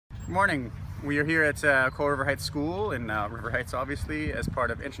Good morning. We are here at Ecole River Heights School in River Heights, obviously, as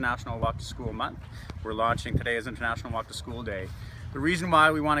part of International Walk to School Month. We're launching today as International Walk to School Day. The reason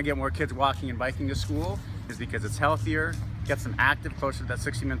why we want to get more kids walking and biking to school is because it's healthier, gets them active closer to that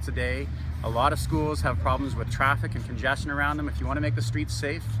 60 minutes a day. A lot of schools have problems with traffic and congestion around them. If you want to make the streets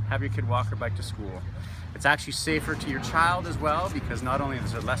safe, have your kid walk or bike to school. It's actually safer to your child as well, because not only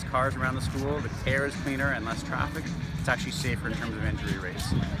is there less cars around the school, the air is cleaner and less traffic, it's actually safer in terms of injury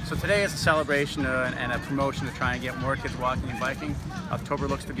rates. So today is a celebration and a promotion to try and get more kids walking and biking. October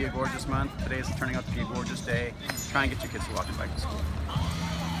looks to be a gorgeous month. Today is turning out to be a gorgeous day. Try and get your kids to walk and bike to school.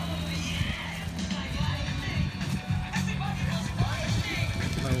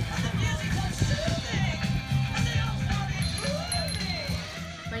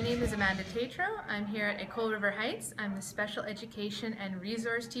 My name is Amanda Tatro. I'm here at Ecole River Heights. I'm the special education and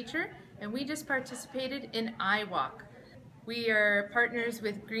resource teacher, and we just participated in iWalk. We are partners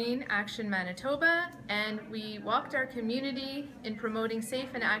with Green Action Manitoba, and we walked our community in promoting safe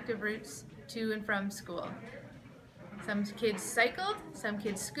and active routes to and from school. Some kids cycled, some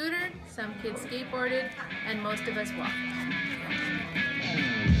kids scootered, some kids skateboarded, and most of us walked.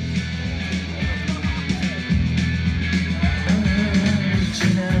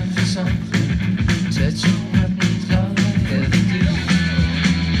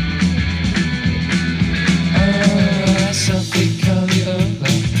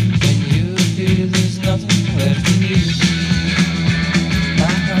 When you feel there's nothing left in you.